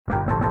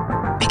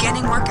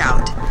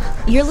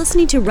You're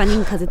listening to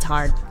Running 'Cause It's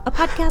Hard, a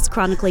podcast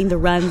chronicling the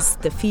runs,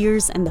 the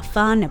fears, and the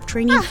fun of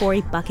training for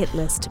a bucket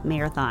list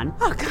marathon.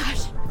 Oh,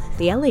 gosh.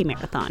 The LA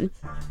Marathon.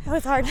 That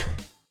was hard.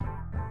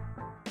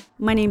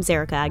 My name's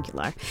Erica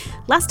Aguilar.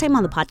 Last time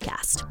on the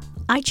podcast,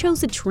 I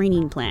chose a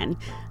training plan.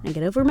 I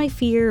got over my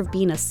fear of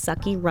being a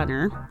sucky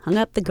runner, hung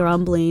up the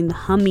grumbling, the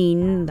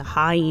humming, the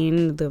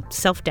high-ing, the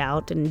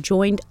self-doubt, and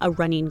joined a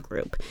running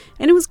group.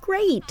 And it was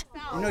great.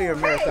 You know you're a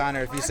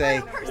marathoner if you say,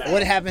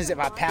 what happens if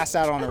I pass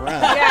out on a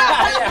run?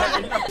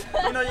 Yeah.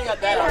 You know you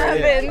got that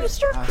already. You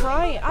start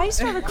crying. I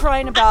started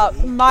crying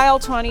about mile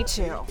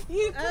 22.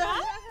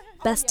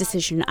 Best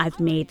decision I've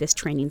made this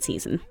training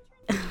season.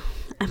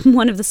 I'm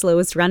one of the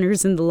slowest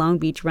runners in the Long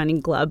Beach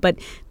Running Club, but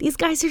these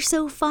guys are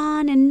so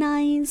fun and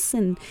nice,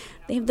 and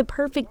they have the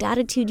perfect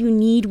attitude you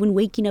need when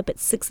waking up at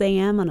 6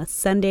 a.m. on a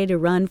Sunday to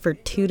run for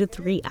 2 to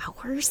 3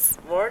 hours.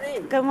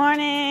 Morning. Good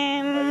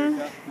morning.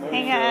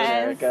 Hey, guys.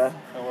 Erica.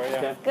 How are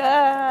you?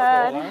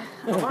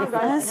 Good.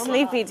 I'm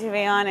sleepy, to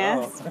be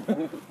honest.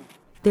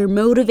 They're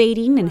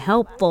motivating and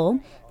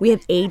helpful. We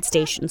have aid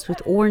stations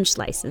with orange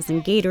slices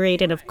and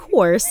Gatorade, and of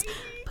course,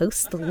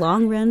 post the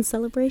long run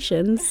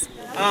celebrations.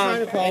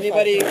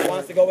 Anybody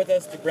wants to go with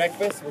us to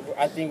breakfast?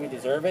 I think we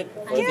deserve it.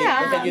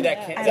 Yeah. We'll do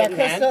that At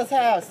Crystal's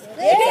house.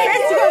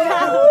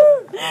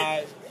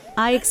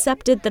 I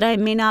accepted that I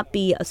may not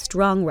be a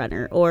strong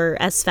runner or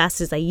as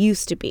fast as I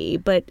used to be,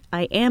 but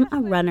I am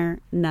a runner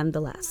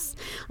nonetheless.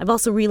 I've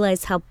also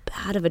realized how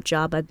bad of a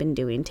job I've been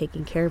doing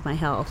taking care of my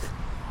health.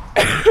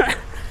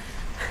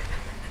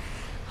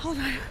 Hold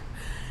on.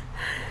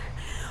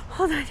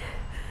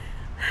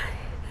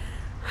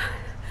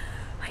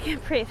 I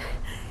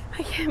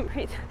can't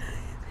breathe.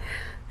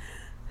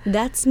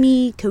 That's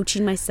me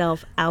coaching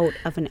myself out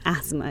of an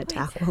asthma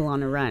attack while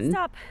on a run.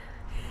 Stop.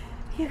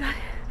 You got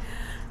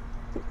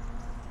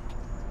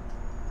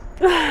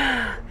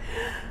it.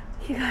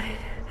 You got it.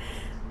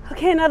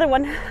 Okay, another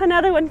one.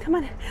 Come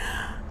on.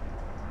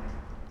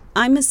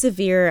 I'm a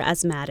severe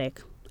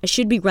asthmatic. I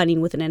should be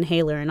running with an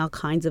inhaler and all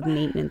kinds of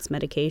maintenance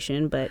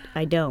medication, but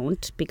I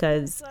don't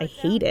because I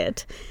hate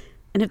it.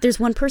 And if there's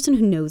one person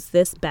who knows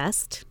this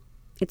best,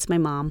 it's my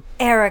mom.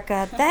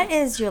 Erica, that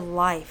is your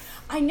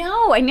life. I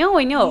know.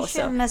 You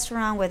shouldn't mess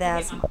around with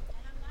asthma.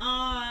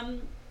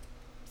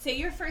 Say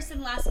your first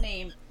and last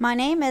name. My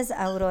name is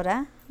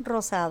Aurora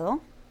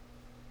Rosado.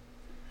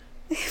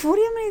 What do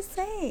you want me to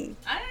say?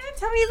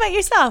 Tell me about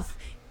yourself.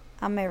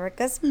 I'm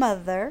Erica's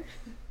mother.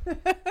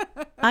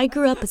 I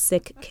grew up a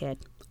sick kid,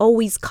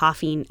 always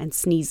coughing and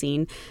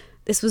sneezing.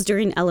 This was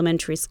during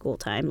elementary school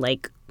time,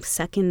 like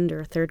 2nd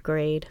or 3rd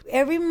grade.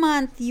 Every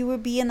month you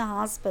would be in the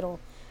hospital.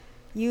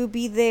 You would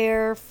be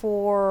there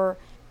for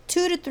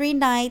 2 to 3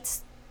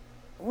 nights.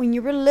 When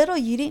you were little,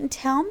 you didn't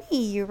tell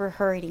me you were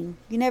hurting.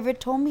 You never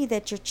told me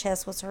that your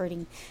chest was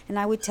hurting. And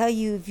I would tell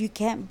you if you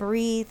can't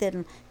breathe,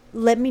 then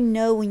let me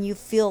know when you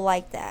feel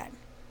like that.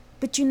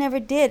 But you never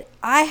did.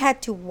 I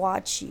had to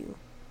watch you.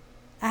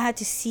 I had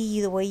to see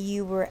you the way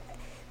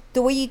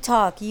you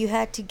talk. You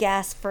had to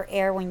gasp for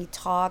air when you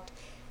talked.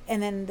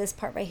 And then this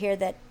part right here,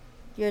 that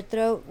your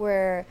throat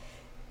where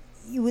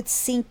you would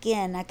sink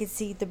in. I could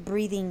see the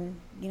breathing,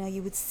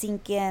 you would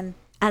sink in.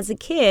 As a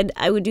kid,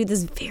 I would do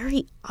this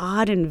very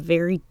odd and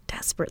very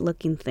desperate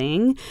looking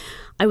thing.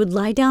 I would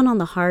lie down on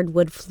the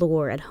hardwood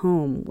floor at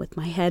home with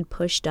my head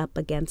pushed up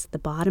against the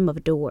bottom of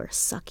a door,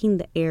 sucking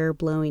the air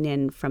blowing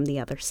in from the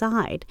other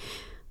side.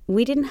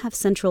 We didn't have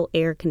central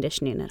air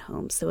conditioning at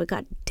home, so it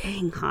got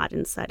dang hot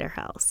inside our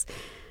house.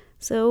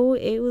 So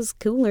it was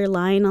cooler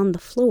lying on the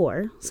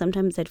floor.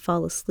 Sometimes I'd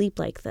fall asleep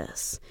like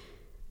this.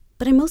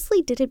 But I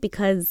mostly did it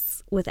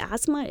because with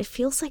asthma, it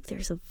feels like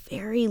there's a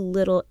very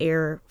little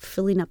air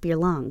filling up your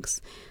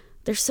lungs.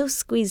 They're so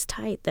squeezed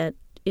tight that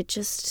it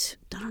just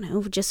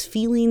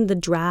feeling the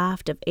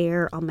draft of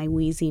air on my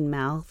wheezing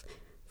mouth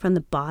from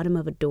the bottom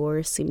of a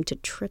door seemed to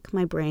trick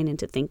my brain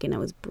into thinking I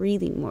was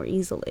breathing more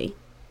easily.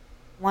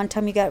 One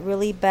time you got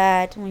really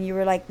bad when you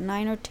were like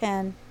 9 or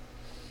 10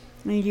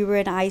 and you were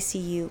in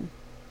ICU.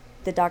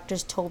 The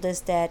doctors told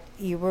us that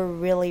you were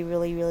really,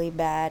 really, really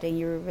bad and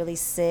you were really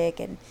sick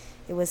and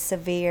it was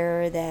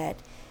severe, that,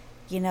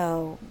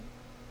 I'm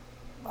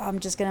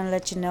just going to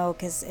let you know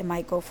because it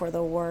might go for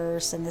the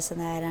worse and this and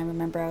that. And I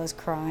remember I was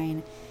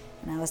crying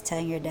and I was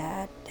telling your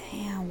dad,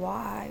 damn,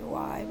 why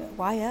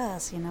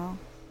us,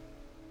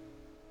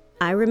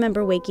 I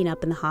remember waking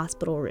up in the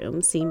hospital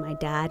room, seeing my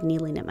dad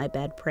kneeling at my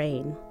bed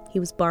praying. He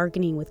was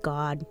bargaining with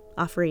God,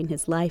 offering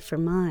his life for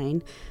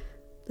mine.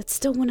 That's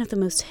still one of the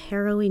most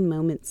harrowing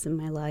moments in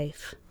my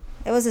life.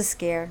 It was a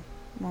scare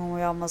when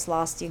we almost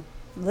lost you.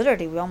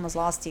 Literally, we almost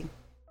lost you.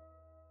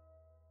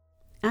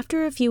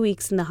 After a few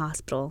weeks in the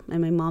hospital and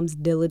my mom's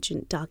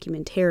diligent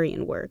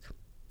documentarian work,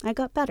 I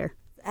got better.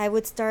 I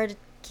would start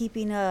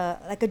keeping a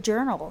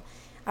journal.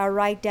 I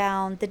write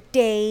down the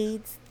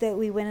dates that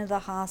we went to the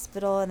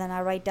hospital, and then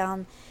I write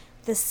down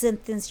the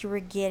symptoms you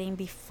were getting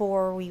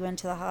before we went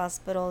to the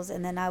hospitals,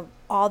 and then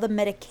all the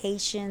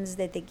medications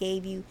that they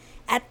gave you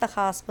at the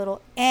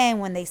hospital and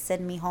when they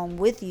sent me home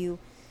with you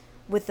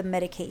with the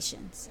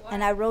medications.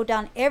 And I wrote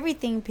down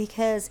everything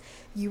because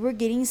you were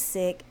getting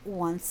sick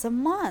once a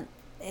month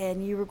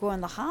and you were going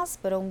to the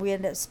hospital, and we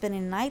ended up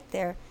spending the night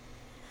there.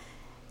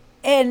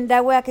 And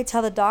that way I could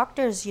tell the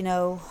doctors, you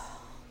know,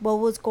 what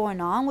was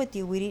going on with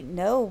you. We didn't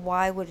know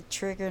why would it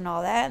trigger and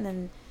all that. And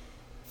then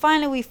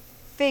finally we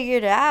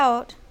figured it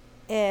out,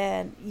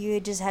 and you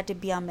just had to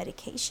be on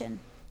medication.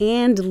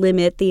 And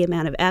limit the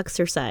amount of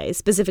exercise,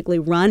 specifically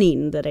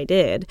running, that I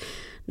did.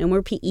 No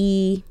more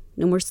PE,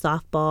 no more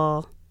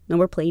softball, no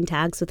more playing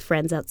tags with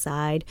friends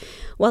outside.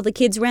 While the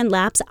kids ran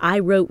laps, I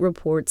wrote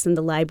reports in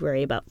the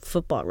library about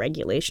football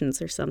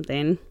regulations or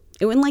something.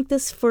 It went like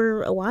this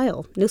for a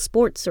while. No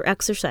sports or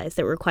exercise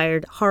that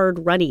required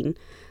hard running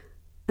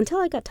until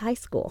I got to high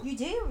school.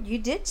 You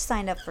did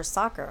sign up for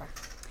soccer.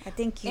 I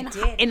think you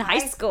did. In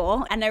high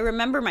school. And I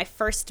remember my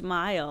first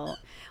mile.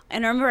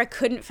 And I remember I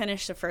couldn't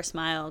finish the first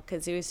mile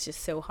because it was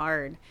just so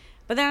hard.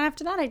 But then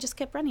after that, I just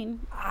kept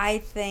running. I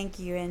think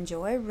you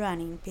enjoy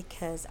running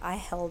because I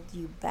held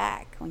you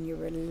back when you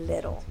were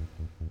little.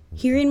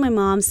 Hearing my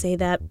mom say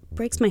that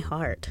breaks my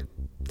heart.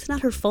 It's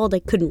not her fault I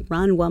couldn't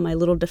run while my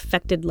little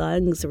defected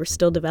lungs were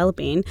still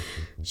developing.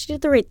 She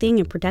did the right thing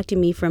in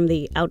protecting me from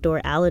the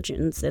outdoor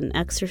allergens and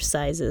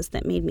exercises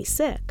that made me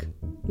sick.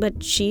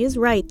 But she is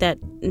right that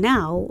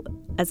now,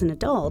 as an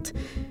adult,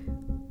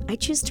 I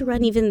choose to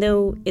run even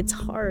though it's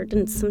hard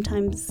and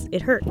sometimes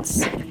it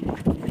hurts.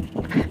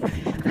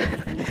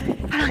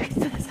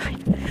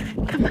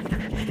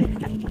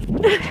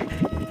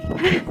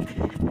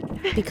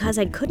 Because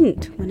I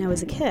couldn't when I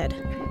was a kid.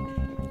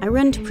 I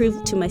run to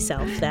prove to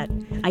myself that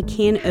I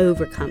can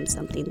overcome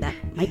something that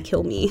might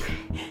kill me.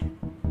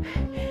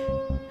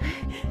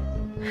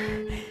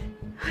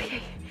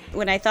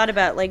 When I thought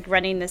about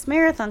running this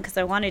marathon, because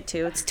I wanted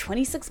to, it's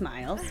 26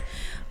 miles.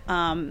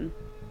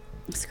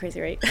 It's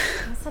crazy, right?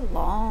 That's a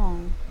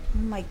long. Oh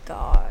my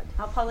God.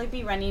 I'll probably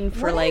be running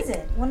for When is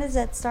it? When does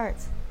that start?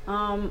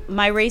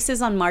 My race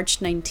is on March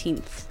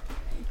 19th.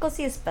 Go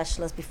see a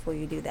specialist before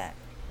you do that.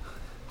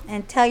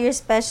 And tell your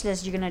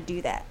specialist you're going to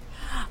do that.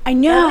 I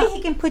know. That way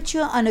he can put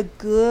you on a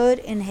good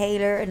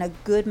inhaler and a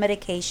good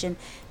medication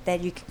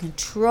that you can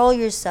control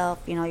yourself,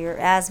 you know, your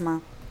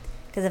asthma.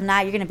 Because if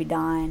not, you're going to be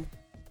dying.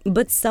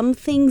 But some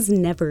things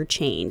never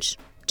change.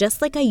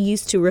 Just like I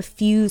used to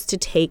refuse to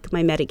take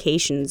my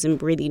medications and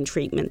breathing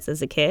treatments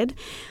as a kid,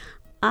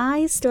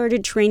 I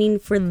started training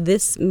for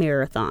this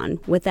marathon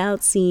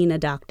without seeing a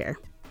doctor.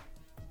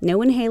 No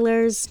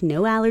inhalers,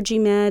 no allergy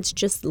meds,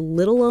 just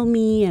little old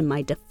me and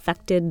my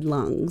defected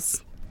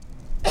lungs.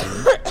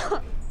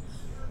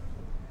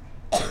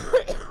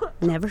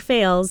 Never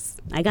fails.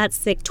 I got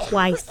sick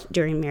twice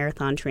during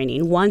marathon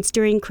training, once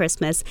during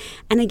Christmas,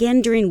 and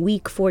again during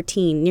week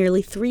 14,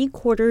 nearly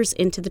 3/4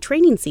 into the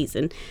training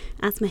season.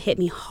 Asthma hit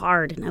me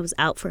hard, and I was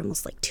out for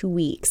almost 2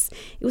 weeks.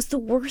 It was the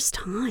worst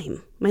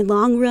time. My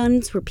long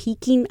runs were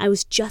peaking. I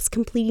was just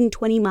completing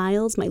 20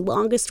 miles, my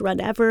longest run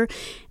ever,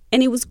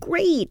 and it was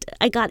great.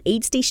 I got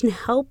aid station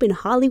help in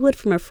Hollywood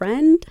from a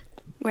friend.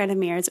 We're at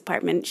Amira's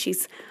apartment.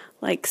 She's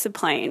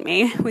supplying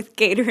me with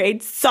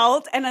Gatorade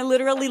salt, and I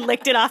literally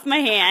licked it off my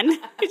hand.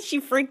 She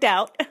freaked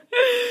out.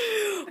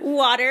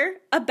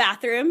 Water, a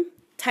bathroom,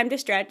 time to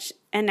stretch,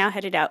 and now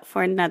headed out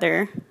for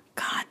another,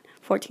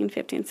 14,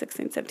 15,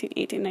 16, 17,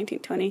 18, 19,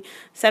 20,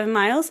 7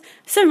 miles.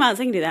 7 miles,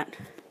 I can do that,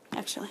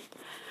 actually.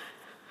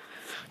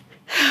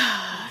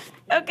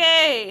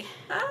 Okay.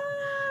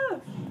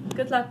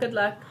 Good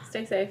luck.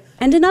 Stay safe.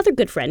 And another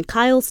good friend,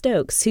 Kyle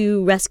Stokes,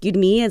 who rescued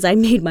me as I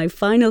made my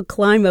final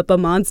climb up a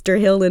monster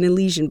hill in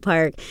Elysian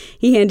Park.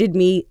 He handed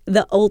me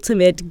the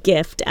ultimate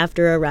gift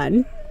after a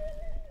run.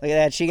 Look at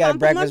that. She got a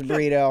breakfast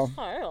burrito.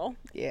 Kyle.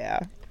 Yeah.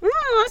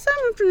 Oh,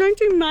 awesome. For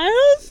 19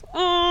 miles?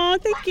 Oh,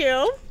 thank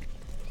you.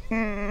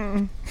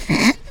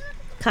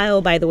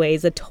 Kyle, by the way,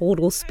 is a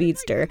total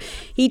speedster.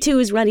 He, too,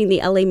 is running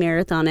the LA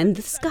Marathon, and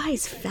this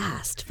guy's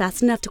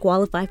fast enough to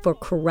qualify for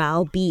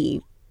Corral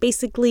B.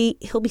 Basically,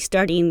 he'll be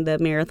starting the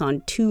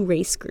marathon 2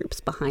 race groups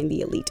behind the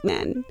elite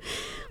men.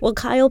 Well,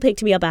 Kyle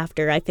picked me up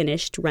after I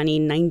finished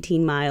running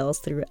 19 miles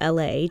through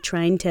LA,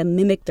 trying to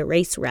mimic the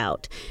race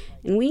route.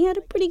 And we had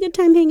a pretty good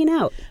time hanging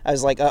out. I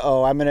was like,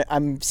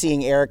 I'm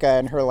seeing Erica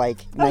in her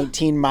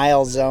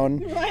 19-mile zone,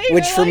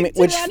 which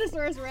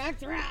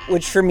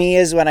for me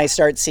is when I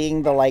start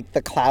seeing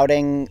the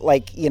clouding,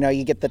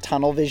 you get the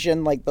tunnel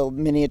vision, the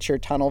miniature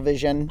tunnel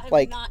vision.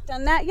 I've not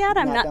done that yet.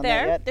 I'm not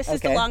there. This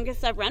is the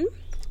longest I've run.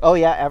 Oh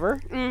yeah,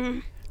 ever?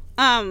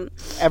 Mm-hmm.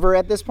 Ever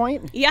at this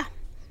point? Yeah.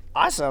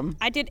 Awesome.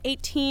 I did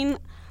 18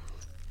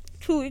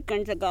 2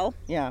 weekends ago.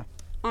 Yeah.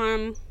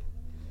 And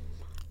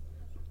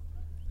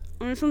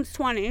this one's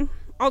 20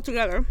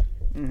 altogether.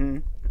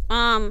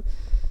 Mm-hmm.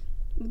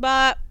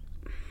 But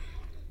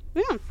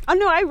yeah. Oh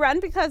no, I run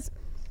because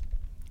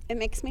it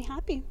makes me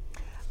happy.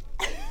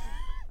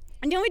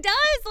 No, it does.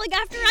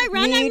 After I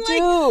run, Me I'm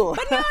too.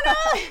 But no.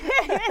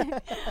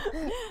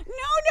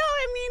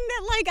 I mean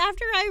that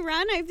after I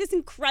run, I have this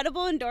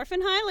incredible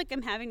endorphin high like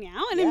I'm having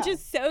now, and I'm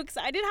just so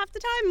excited half the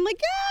time. I'm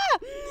like,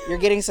 yeah. You're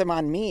getting some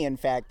on me, in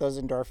fact, those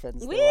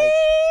endorphins.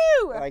 Woo!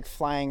 like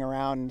flying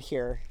around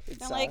here.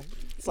 It's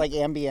like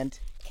ambient.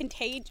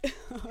 Contagious.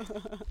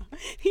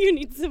 You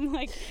need some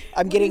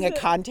I'm getting a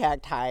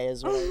contact high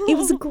as well. It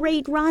was a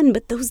great run,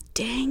 but those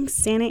dang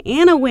Santa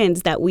Ana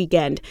winds that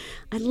weekend.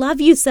 I love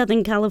you,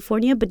 Southern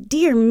California, but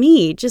dear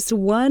me, just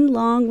one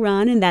long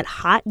run in that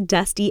hot,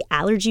 dusty,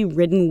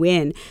 allergy-ridden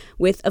wind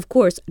with, of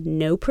course,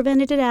 no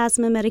preventative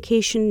asthma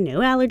medication,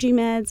 no allergy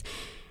meds,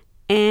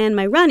 and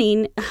my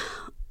running.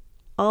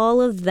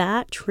 All of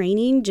that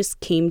training just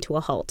came to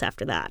a halt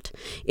after that.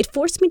 It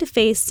forced me to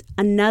face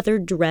another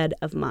dread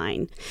of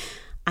mine.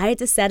 I had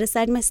to set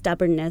aside my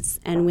stubbornness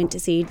and went to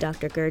see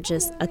Dr.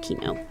 Gurgis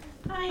Aquino.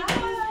 Hi,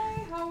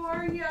 how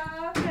are you?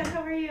 Good,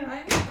 how are you?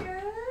 I'm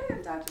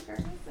good. Dr.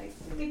 Gurgis, nice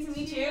to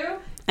meet you.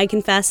 I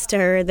confessed to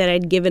her that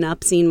I'd given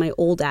up seeing my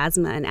old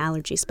asthma and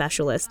allergy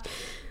specialist,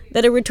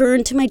 that I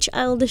returned to my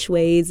childish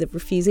ways of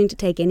refusing to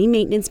take any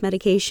maintenance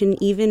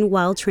medication even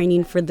while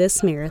training for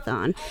this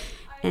marathon,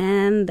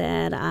 and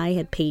that I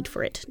had paid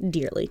for it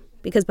dearly.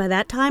 Because by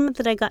that time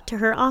that I got to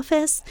her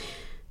office,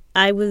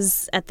 I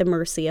was at the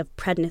mercy of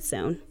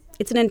prednisone.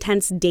 It's an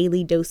intense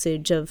daily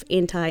dosage of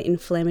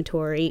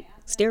anti-inflammatory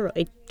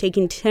steroid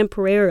taken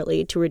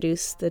temporarily to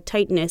reduce the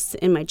tightness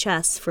in my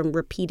chest from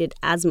repeated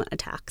asthma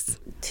attacks.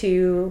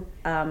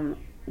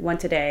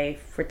 Once a day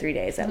for 3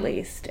 days at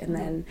least,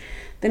 and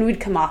then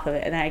we'd come off of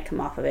it, and then I'd come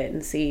off of it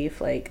and see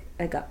if I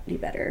got any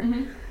better.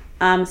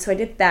 So I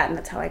did that, and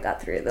that's how I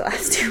got through the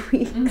last 2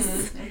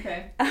 weeks.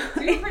 Okay.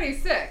 So you were pretty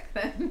sick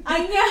then. I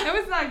know. That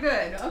was not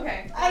good.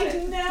 Okay. I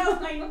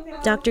know.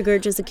 Dr.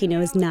 Gurgis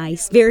Aquino is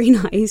nice, very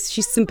nice.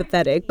 She's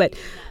sympathetic, but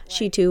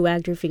she too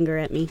wagged her finger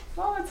at me.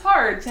 Well, it's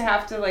hard to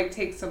have to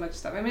take so much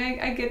stuff. I mean,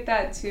 I get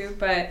that too,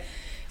 but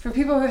for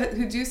people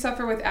who do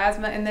suffer with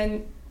asthma, and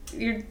then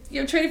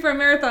you're training for a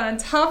marathon on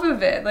top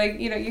of it,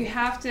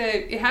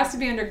 it has to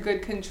be under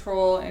good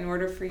control in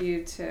order for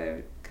you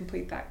to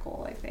complete that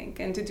goal, I think,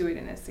 and to do it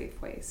in a safe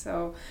way.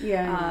 So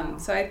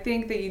so I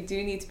think that you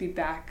do need to be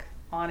back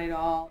on it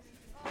all.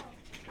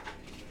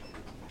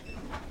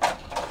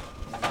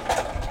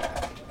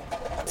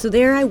 So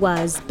there I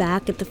was,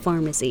 back at the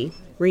pharmacy,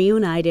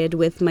 reunited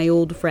with my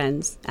old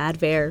friends,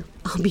 Advair,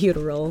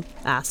 albuterol,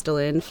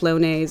 Astelin,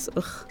 Flonase.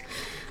 Ugh.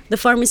 The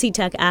pharmacy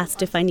tech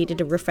asked if I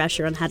needed a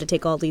refresher on how to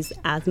take all these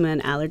asthma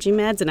and allergy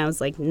meds, and I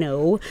was like,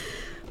 no.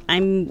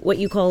 I'm what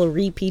you call a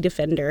repeat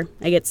offender.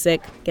 I get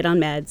sick, get on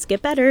meds,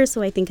 get better,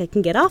 so I think I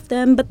can get off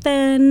them, but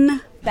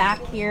then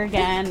back here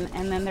again,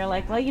 and then they're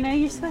like, well,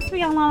 you're supposed to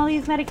be on all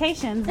these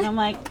medications, and I'm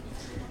like,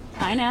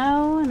 I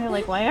know, and they're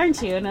like, why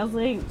aren't you? And I was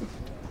like,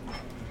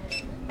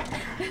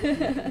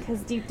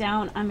 because deep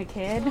down, I'm a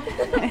kid.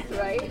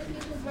 Right?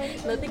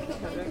 Nothing can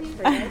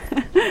hurt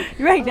us.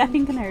 Right,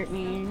 nothing can hurt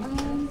me.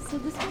 So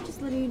this one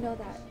just letting you know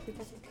that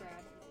because of grad,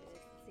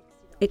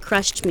 It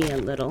crushed me a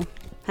little,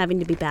 having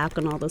to be back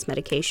on all those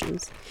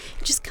medications.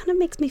 It just kind of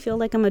makes me feel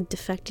like I'm a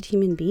defected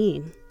human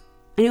being.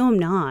 I know I'm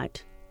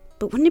not,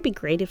 but wouldn't it be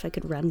great if I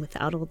could run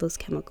without all those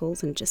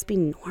chemicals and just be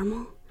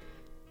normal?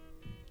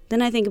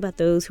 Then I think about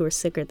those who are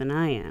sicker than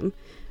I am,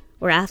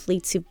 or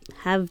athletes who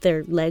have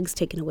their legs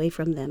taken away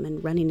from them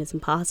and running is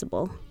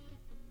impossible.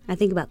 I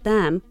think about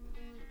them,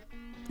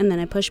 and then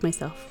I push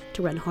myself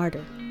to run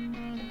harder,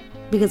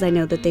 because I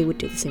know that they would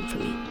do the same for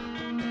me.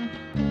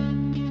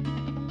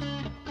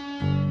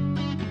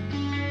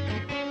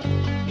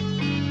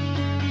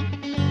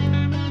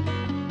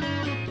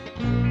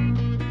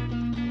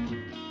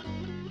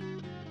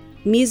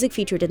 Music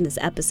featured in this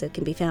episode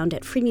can be found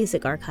at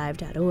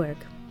freemusicarchive.org.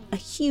 A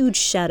huge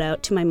shout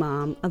out to my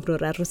mom,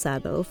 Aurora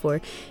Rosado, for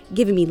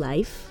giving me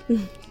life,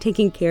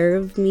 taking care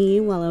of me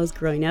while I was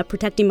growing up,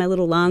 protecting my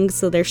little lungs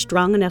so they're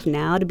strong enough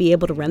now to be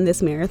able to run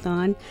this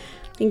marathon.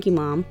 Thank you,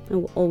 Mom. I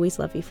will always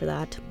love you for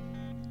that.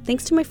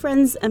 Thanks to my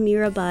friends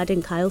Amira Budd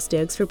and Kyle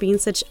Stokes for being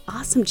such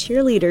awesome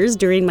cheerleaders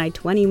during my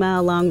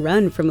 20-mile-long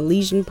run from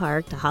Elysian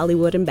Park to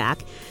Hollywood and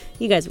back.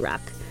 You guys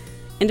rock.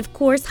 And of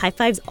course, high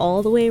fives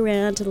all the way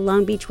around to the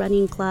Long Beach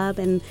Running Club,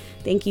 and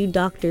thank you,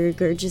 Dr.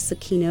 Gurgis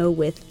Aquino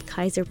with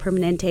Kaiser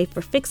Permanente,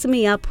 for fixing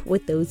me up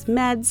with those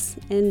meds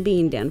and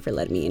being down for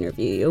letting me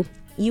interview you.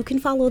 You can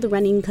follow the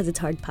Running 'Cause It's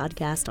Hard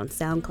podcast on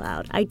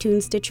SoundCloud,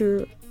 iTunes,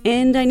 Stitcher,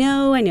 and I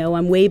know,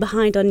 I'm way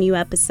behind on new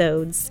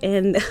episodes,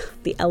 and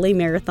the LA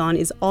Marathon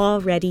is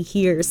already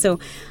here, so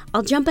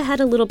I'll jump ahead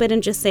a little bit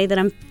and just say that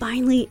I'm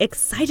finally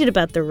excited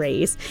about the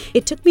race.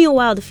 It took me a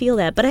while to feel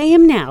that, but I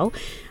am now.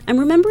 I'm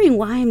remembering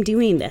why I'm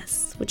doing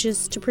this, which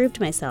is to prove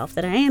to myself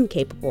that I am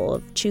capable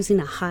of choosing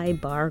a high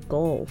bar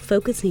goal,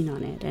 focusing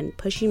on it, and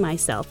pushing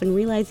myself and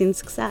realizing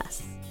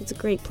success. It's a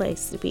great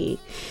place to be.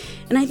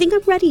 And I think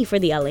I'm ready for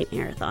the LA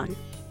Marathon.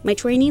 My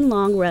training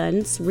long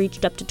runs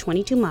reached up to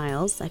 22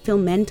 miles. I feel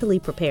mentally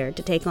prepared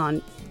to take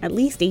on at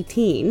least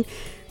 18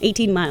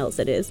 miles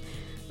that is.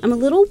 I'm a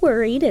little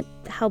worried at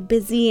how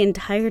busy and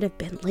tired I've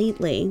been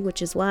lately,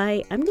 which is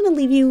why I'm going to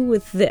leave you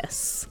with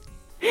this.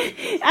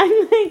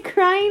 I'm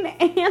crying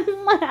and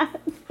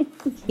laughing.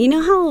 You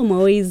know how I'm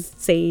always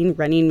saying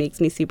running makes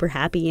me super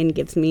happy and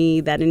gives me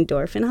that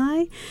endorphin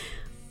high?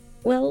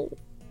 Well,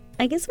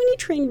 I guess when you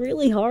train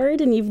really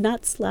hard and you've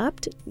not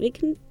slept, it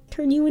can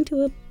turn you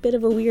into a bit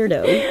of a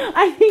weirdo.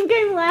 I think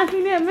I'm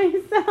laughing at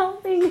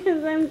myself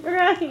because I'm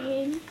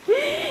crying.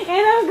 And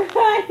I'm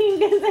crying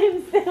because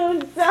I'm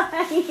so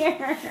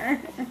tired.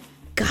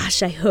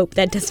 Gosh, I hope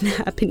that doesn't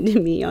happen to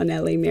me on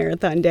LA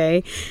Marathon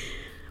Day.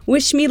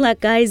 Wish me luck,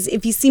 guys.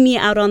 If you see me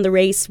out on the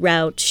race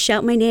route,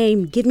 shout my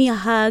name, give me a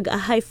hug, a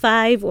high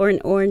five, or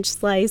an orange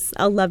slice.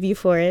 I'll love you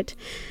for it.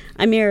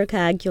 I'm Erica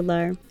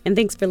Aguilar, and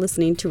thanks for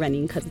listening to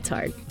Running 'Cause It's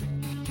Hard.